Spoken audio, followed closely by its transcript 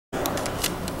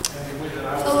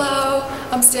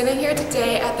I'm standing here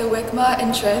today at the WICMA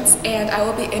entrance and I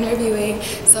will be interviewing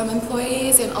some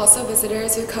employees and also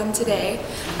visitors who come today.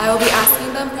 I will be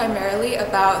asking them primarily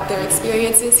about their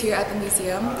experiences here at the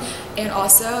museum and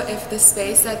also if the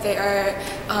space that they are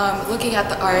looking at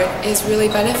the art is really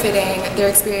benefiting their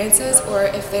experiences or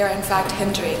if they are in fact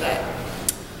hindering it.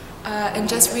 And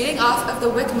just reading off of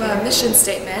the WICMA mission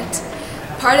statement,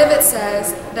 part of it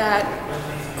says that,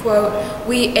 quote,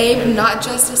 "We aim not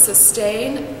just to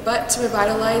sustain, but to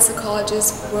revitalize the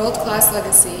college's world-class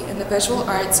legacy in the visual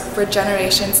arts for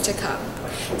generations to come."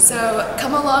 So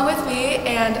come along with me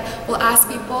and we'll ask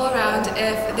people around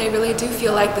if they really do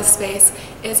feel like this space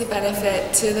is a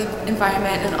benefit to the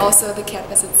environment and also the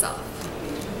campus itself.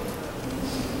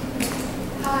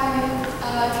 Hi,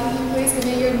 can you please give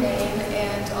me your name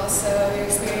and also your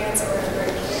experience or work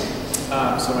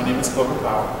here? So my name is Clover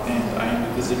Powell, and I am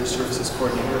the Visitor Services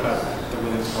Coordinator at the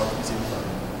Williams College Museum.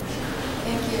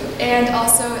 Thank you. And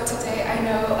also today, I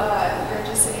know you're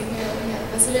just sitting here looking at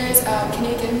visitors. Can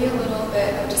you give me a little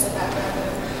bit of just a background of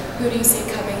who do you see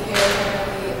coming here,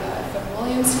 primarily from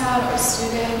Williamstown or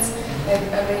students, like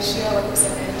a ratio, a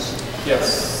percentage? Yes,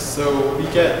 so we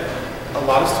get a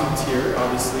lot of students here,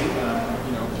 obviously,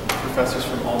 professors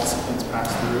from all disciplines pass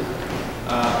through,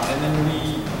 and then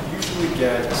we usually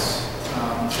get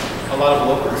a lot of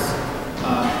locals,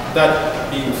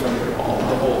 that being from all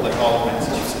of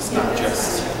Massachusetts, not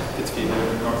just Pittsfield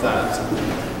or North Adams,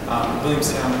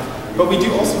 Williamstown. But we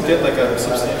do also get like a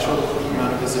substantial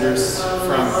amount of visitors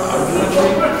from out of the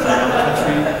country, from around the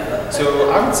country. So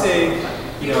I would say,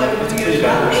 it's a pretty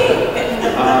diverse group.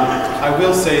 I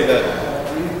will say that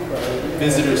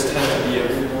visitors tend to be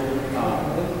of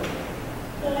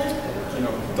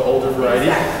the older variety.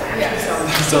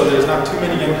 Yes. So there's not too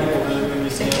many young people in the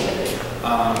museum,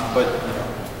 but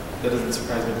that doesn't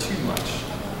surprise me too much,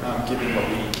 given what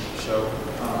we show.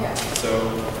 So,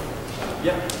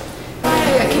 yeah.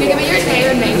 Hi, can you give me your name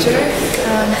and major?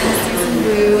 I'm Susan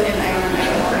Wu, and I'm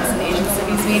an Asian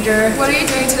Studies major. What are you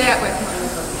doing today at WICMA?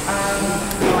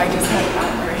 I just had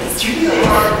art history.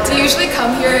 Do you usually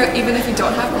come here even if you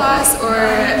don't have class, or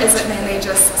is it mainly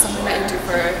just something that you do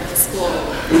for school?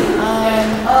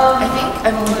 I think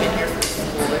I've only been here for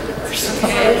school.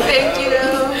 Okay, thank you.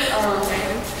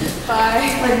 Bye.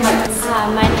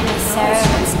 My name is Sarah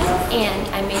Wilson, and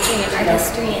I'm majoring in art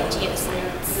history and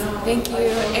geoscience. Thank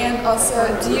you. And also,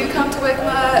 do you come to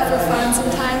WICMA for fun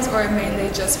sometimes, or mainly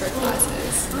just for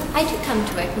classes? I do come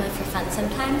to WICMA for fun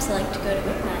sometimes. I like to go to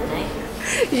WICMA at night.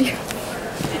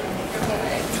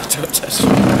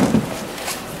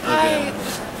 Hi.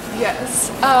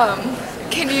 Yes.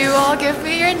 Can you all give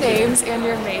me your names and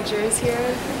your majors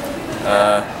here?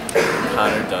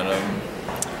 Connor Dunham,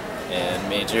 and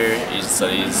major Asian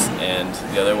Studies, and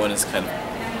the other one is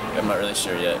I'm not really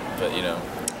sure yet, but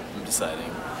I'm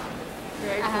deciding.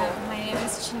 Very cool. My name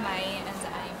is Chinmai, and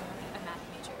I'm a math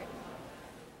major.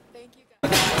 Thank you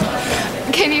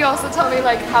guys. Can you also tell me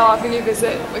how often you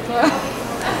visit WICMA?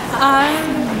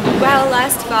 Well,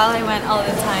 last fall I went all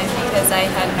the time because I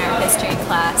had an art history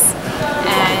class,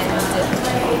 and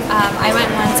I went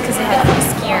once because I had free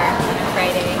skier on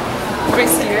Friday. Free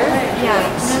skier? Yeah,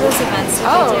 one of those events that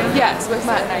Oh, they do. yes,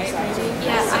 WICMA at night.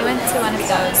 Yeah, I went to one of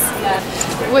those.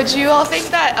 Would you all think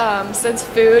that since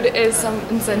food is some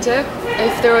incentive,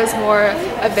 if there was more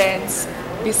events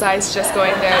besides just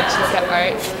going there to look at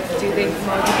art, do you think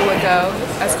more people would go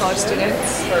as college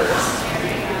students?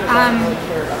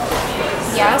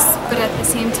 Yes, but at the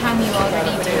same time you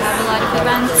already do have a lot of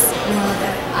events.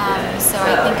 So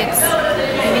I think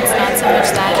maybe it's not so much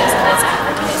that as it is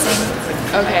advertising.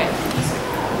 Okay.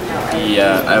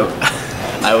 Yeah,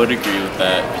 I would agree with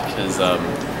that because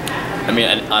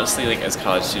honestly, as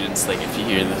college students, if you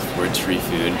hear the words free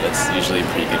food, that's usually a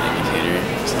pretty good indicator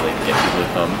to get people to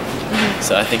come.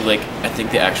 So I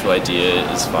think the actual idea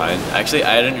is fine. Actually,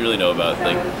 I didn't really know about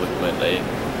WICMA night,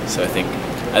 so I think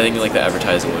the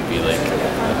advertising would be a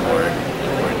more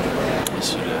important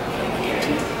issue to look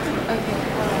into. Okay.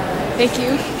 Thank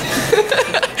you.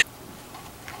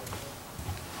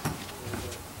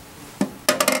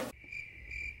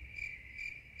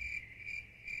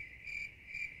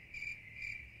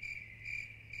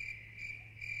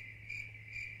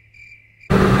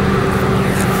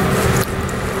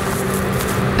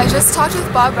 I just talked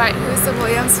with Bob Wright, who is the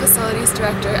Williams Facilities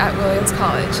Director at Williams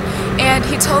College, and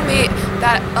he told me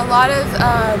that a lot of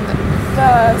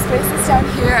the spaces down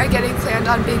here are getting planned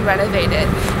on being renovated.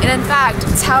 And in fact,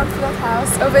 Town Field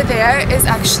House over there is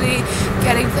actually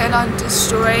getting planned on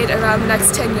destroyed around the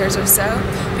next 10 years or so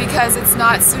because it's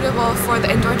not suitable for the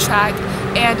indoor track,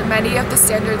 and many of the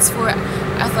standards for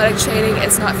athletic training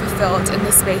is not fulfilled in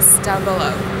the space down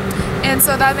below. And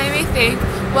so that made me think,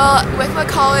 well, Wickma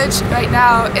College right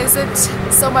now isn't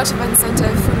so much of an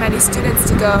incentive for many students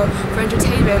to go for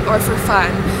entertainment or for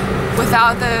fun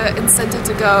without the incentive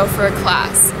to go for a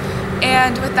class.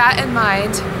 And with that in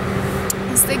mind,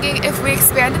 I was thinking if we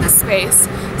expanded the space,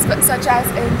 such as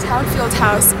in Townfield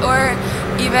House, or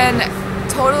even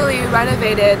totally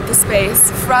renovated the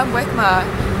space from Wickma,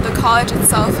 the college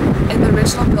itself, in the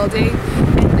original building,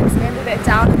 and expanded it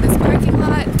down in this parking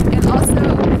lot, and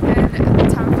also within the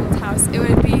Townfield House, it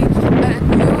would be a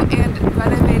new and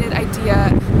renovated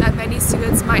idea that many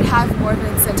students might have more of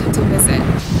an incentive to visit.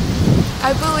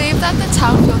 I believe that the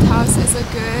Townfield House is a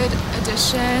good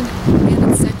addition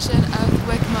and extension of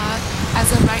Wickma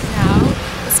as of right now,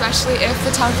 especially if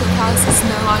the Townfield House is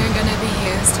no longer going to be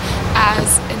used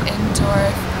as an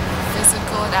indoor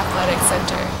physical and athletic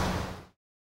center.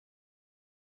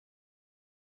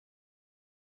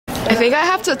 I think I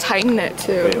have to tighten it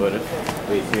too. Wait, what if?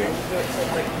 Wait, here.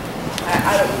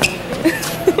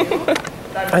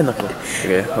 Eye knuckle.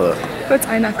 Okay, hello. What's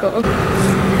eye knuckle?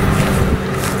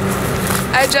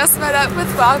 I just met up with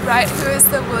Rob Wright, who is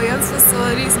the Williams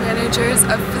Facilities Managers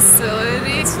of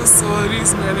Facilities.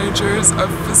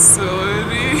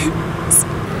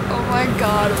 Oh my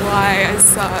god, why? I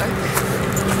suck.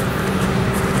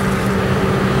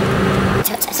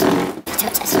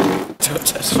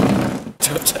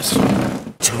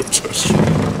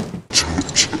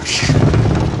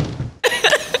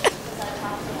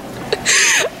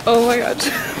 Oh my god.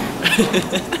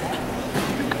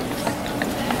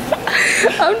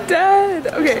 I'm dead.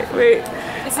 Okay, wait.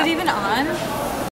 Is it even on?